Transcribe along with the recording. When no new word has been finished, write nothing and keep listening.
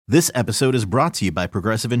This episode is brought to you by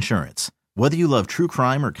Progressive Insurance. Whether you love true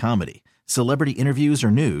crime or comedy, celebrity interviews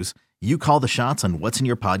or news, you call the shots on what's in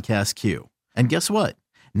your podcast queue. And guess what?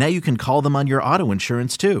 Now you can call them on your auto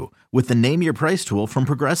insurance too with the Name Your Price tool from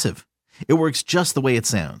Progressive. It works just the way it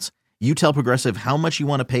sounds. You tell Progressive how much you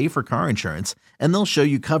want to pay for car insurance, and they'll show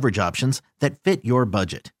you coverage options that fit your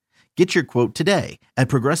budget. Get your quote today at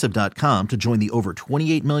Progressive.com to join the over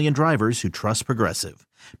 28 million drivers who trust Progressive.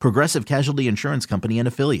 Progressive Casualty Insurance Company and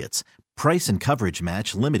Affiliates. Price and coverage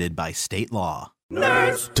match limited by state law.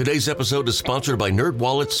 Nerds! Today's episode is sponsored by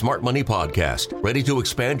NerdWallet's Smart Money Podcast. Ready to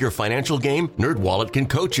expand your financial game? NerdWallet can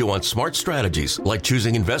coach you on smart strategies like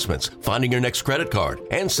choosing investments, finding your next credit card,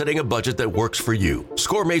 and setting a budget that works for you.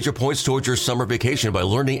 Score major points towards your summer vacation by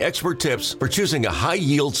learning expert tips for choosing a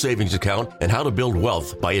high-yield savings account and how to build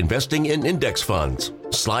wealth by investing in index funds.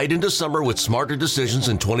 Slide into summer with smarter decisions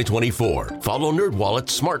in 2024. Follow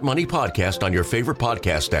NerdWallet's Smart Money Podcast on your favorite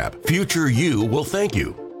podcast app. Future you will thank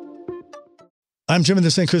you. I'm Jim in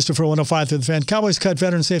the St. Christopher 105 through the Fan. Cowboys cut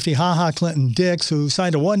veteran safety HaHa Clinton Dix, who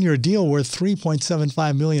signed a one-year deal worth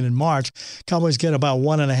 $3.75 million in March. Cowboys get about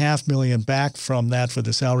 $1.5 million back from that for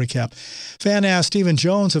the salary cap. Fan asked Stephen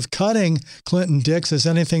Jones if cutting Clinton Dix has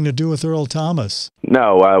anything to do with Earl Thomas.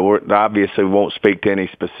 No, we obviously won't speak to any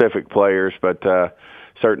specific players, but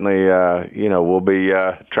certainly, we'll be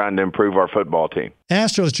trying to improve our football team.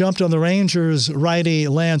 Astros jumped on the Rangers righty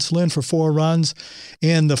Lance Lynn for 4 runs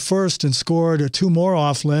in the first and scored 2 more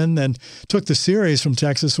off Lynn and took the series from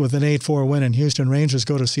Texas with an 8-4 win in Houston. Rangers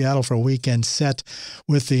go to Seattle for a weekend set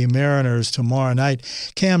with the Mariners tomorrow night.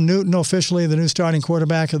 Cam Newton, officially the new starting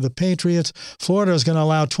quarterback of the Patriots. Florida is going to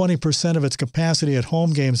allow 20% of its capacity at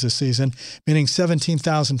home games this season, meaning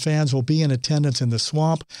 17,000 fans will be in attendance in the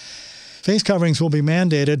Swamp. Face coverings will be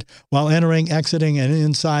mandated while entering, exiting, and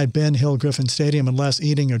inside Ben Hill Griffin Stadium unless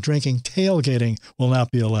eating or drinking. Tailgating will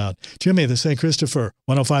not be allowed. Jimmy, the St. Christopher,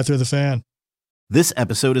 105 through the Fan. This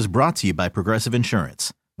episode is brought to you by Progressive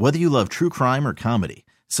Insurance. Whether you love true crime or comedy,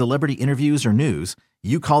 celebrity interviews or news,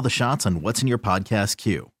 you call the shots on what's in your podcast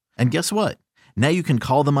queue. And guess what? Now you can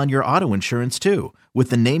call them on your auto insurance too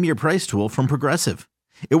with the Name Your Price tool from Progressive.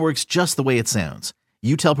 It works just the way it sounds.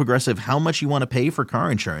 You tell Progressive how much you want to pay for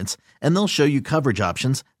car insurance, and they'll show you coverage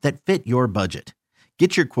options that fit your budget.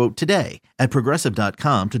 Get your quote today at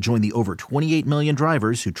Progressive.com to join the over 28 million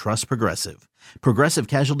drivers who trust Progressive. Progressive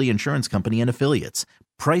Casualty Insurance Company and Affiliates.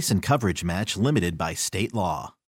 Price and coverage match limited by state law.